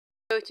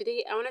So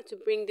today I wanted to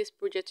bring this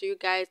project to you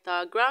guys,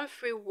 the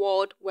GramFree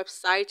World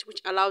website,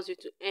 which allows you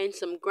to earn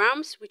some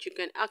grams, which you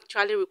can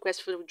actually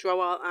request for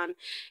withdrawal, and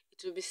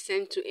it will be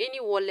sent to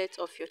any wallet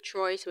of your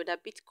choice, whether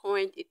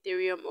Bitcoin,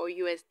 Ethereum, or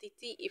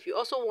USDT. If you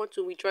also want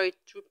to withdraw it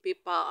through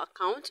PayPal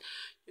account,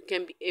 you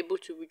can be able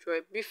to withdraw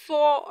it.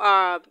 Before,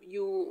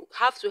 you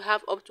have to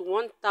have up to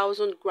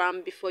 1,000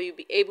 gram before you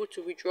be able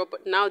to withdraw,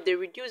 but now they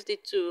reduced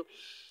it to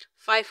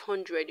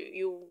 500.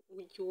 You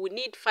will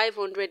need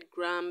 500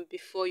 gram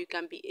before you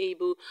can be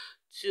able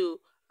to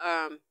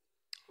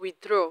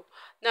withdraw.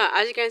 Now,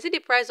 as you can see, the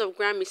price of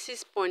gram is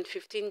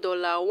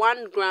 $6.15.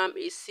 1 gram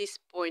is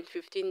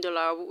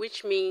 $6.15,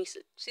 which means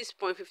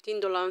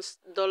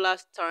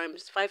 $6.15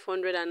 times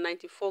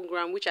 594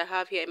 gram, which I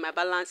have here in my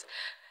balance,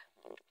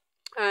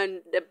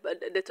 and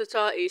the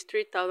total is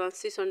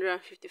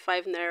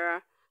 3,655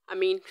 naira. I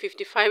mean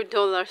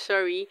 $55,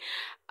 sorry.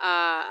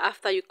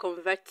 After you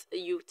convert,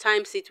 you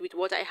times it with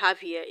what I have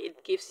here,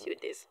 it gives you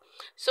this.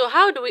 So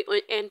how do we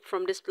earn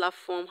from this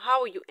platform?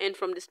 How you earn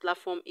from this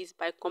platform is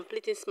by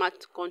completing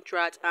smart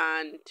contracts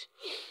and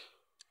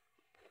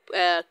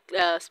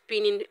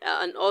spinning,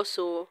 and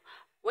also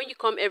when you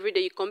come every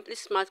day, you complete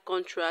smart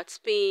contract,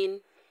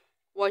 spin,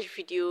 watch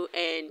video,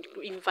 and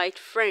invite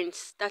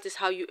friends. That is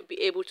how you be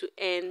able to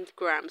earn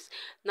grams.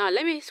 Now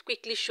let me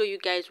quickly show you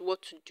guys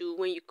what to do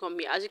when you come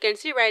here. As you can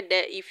see right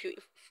there, if you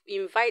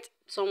invite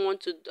someone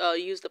to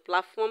use the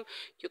platform,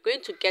 you're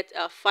going to get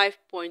a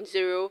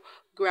 5.0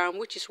 gram,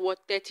 which is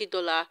worth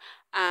 $30,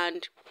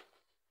 and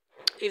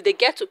if they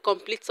get to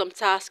complete some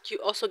task, you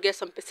also get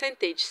some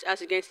percentage.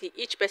 As you can see,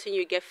 each person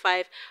you get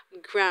 5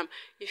 gram.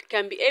 You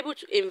can be able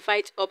to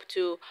invite up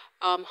to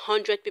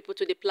 100 people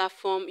to the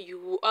platform.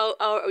 You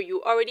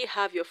already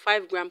have your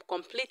 5 gram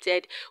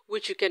completed,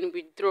 which you can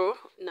withdraw.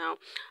 Now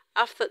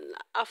after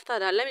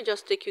that, let me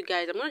just take you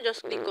guys, I'm going to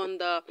just click on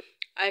the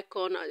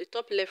icon at the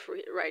top left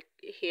right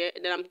here,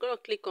 and then I'm going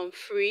to click on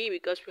free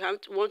because we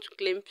want to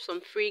claim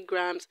some free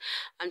grams.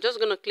 I'm just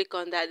going to click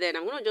on that. Then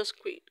I'm going to just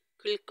click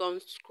on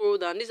scroll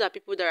down. These are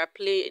people that are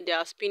playing, they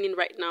are spinning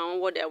right now,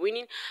 what they're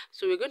winning.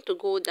 So we're going to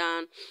go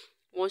down.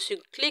 Once you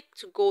click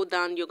to go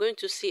down, you're going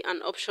to see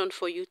an option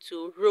for you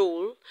to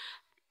roll,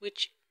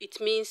 which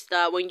it means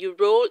that when you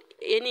roll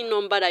any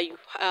number that you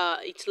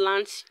it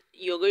lands,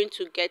 you're going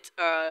to get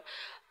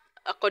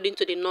according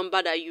to the number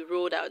that you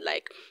rolled out.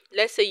 Like,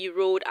 let's say you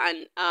rolled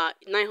and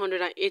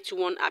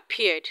 981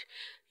 appeared,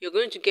 you're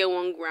going to get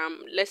 1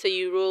 gram. Let's say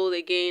you roll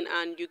again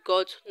and you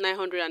got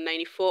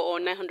 994 or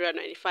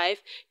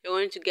 995, you're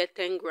going to get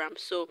 10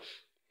 grams. So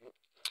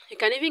you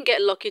can even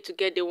get lucky to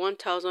get the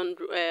 1,000,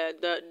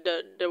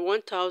 the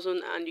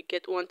 1,000, and you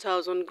get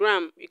 1,000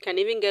 gram. You can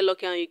even get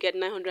lucky and you get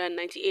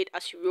 998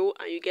 as you roll,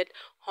 and you get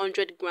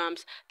 100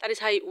 grams. That is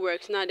how it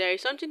works. Now there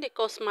is something they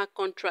call smart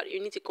contract. You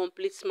need to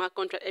complete smart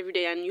contract every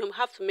day, and you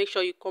have to make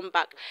sure you come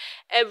back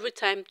every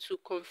time to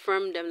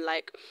confirm them.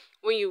 Like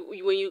when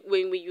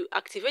you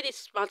activate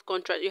this smart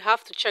contract, you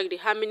have to check the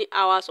how many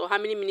hours or how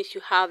many minutes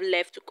you have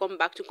left to come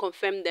back to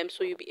confirm them,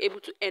 so you'll be able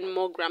to earn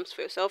more grams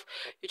for yourself.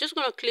 You're just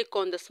going to click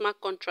on the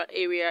smart contract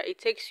area. It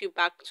takes you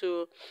back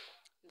to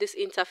this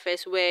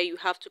interface where you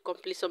have to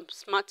complete some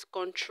smart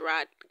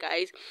contract,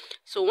 guys.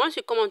 So once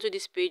you come onto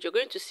this page, you're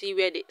going to see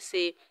where they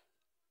say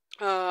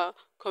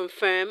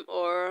confirm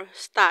or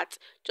start.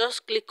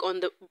 Just click on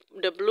the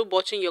blue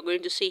button you're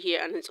going to see here,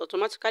 and it's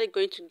automatically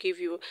going to give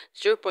you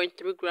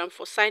 0.3 gram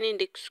for signing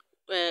the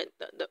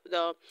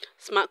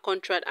smart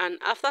contract. And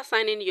after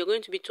signing, you're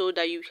going to be told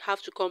that you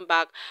have to come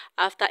back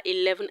after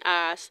 11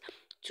 hours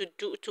to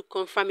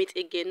confirm it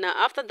again. Now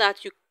after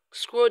that, you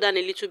scroll down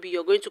a little bit,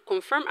 you're going to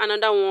confirm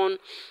another one,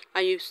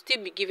 and you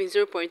still be given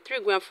 0.3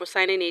 gram for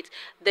signing it.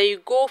 Then you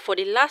go for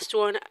the last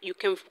one, you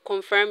can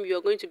confirm,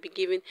 you're going to be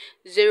given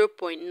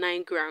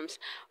 0.9 grams.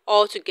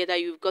 Altogether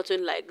you've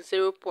gotten like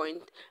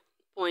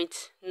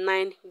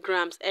 0.9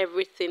 grams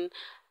everything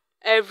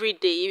every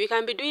day. If you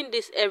can be doing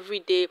this every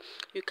day,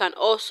 you can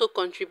also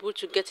contribute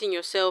to getting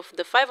yourself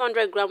the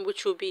 500 gram,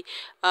 which will be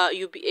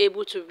you'll be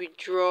able to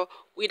withdraw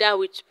either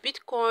with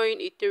Bitcoin,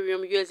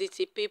 Ethereum,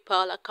 USDT,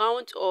 PayPal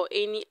account, or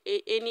any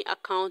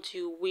account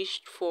you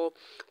wish for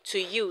to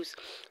use.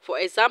 For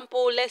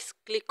example, let's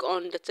click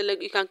on the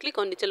Telegram. You can click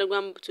on the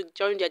Telegram to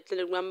join their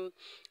Telegram.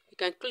 You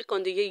can click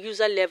on the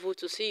user level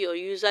to see your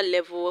user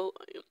level,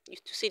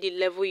 to see the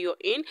level you're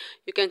in.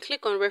 You can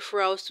click on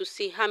referrals to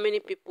see how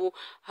many people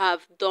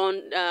have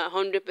done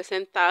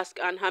 100% task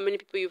and how many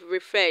people you've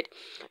referred.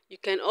 You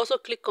can also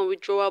click on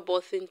withdrawal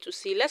button to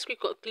see. Let's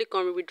click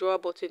on withdrawal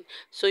button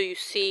so you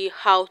see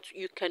how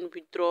you can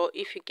withdraw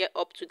if you get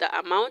up to the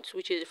amount,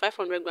 which is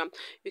 500 gram.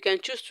 You can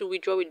choose to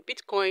withdraw with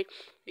Bitcoin.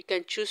 You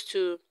can choose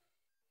to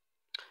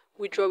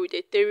withdraw with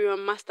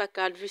Ethereum,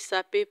 MasterCard,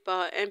 Visa,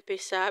 PayPal,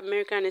 M-Pesa,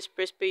 American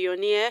Express,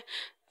 Payoneer.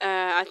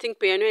 I think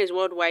Payoneer is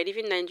worldwide.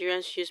 Even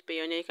Nigerians use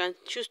Payoneer. You can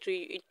choose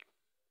to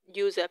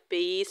use a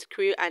Pay,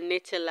 Skrill, and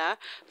Neteller.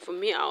 For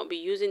me, I'll be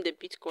using the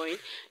Bitcoin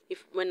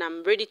when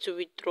I'm ready to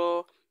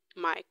withdraw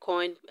my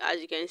coin.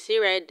 As you can see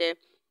right there,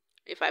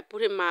 If I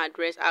put in my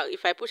address,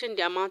 if I put in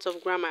the amount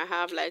of gram I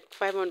have, like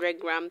 500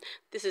 gram,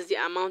 this is the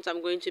amount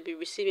I'm going to be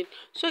receiving.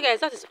 So guys,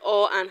 that is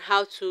all and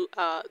how to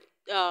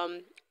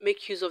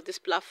make use of this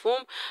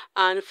platform.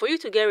 And for you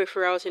to get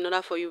referrals, in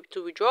order for you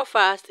to withdraw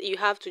fast, you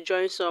have to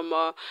join some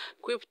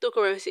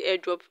cryptocurrency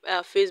airdrop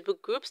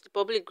Facebook groups, the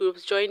public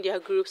groups. Join their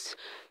groups,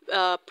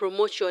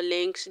 promote your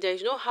links. There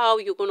is no how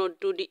you're gonna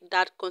do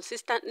that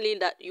consistently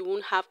that you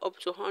won't have up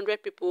to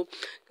 100 people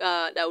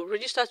that will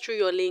register through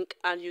your link,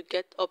 and you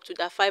get up to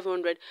that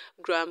 500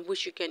 gram,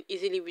 which you can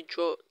easily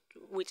withdraw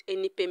with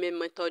any payment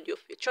method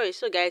of your choice.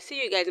 So guys,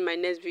 see you guys in my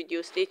next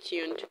video. Stay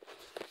tuned.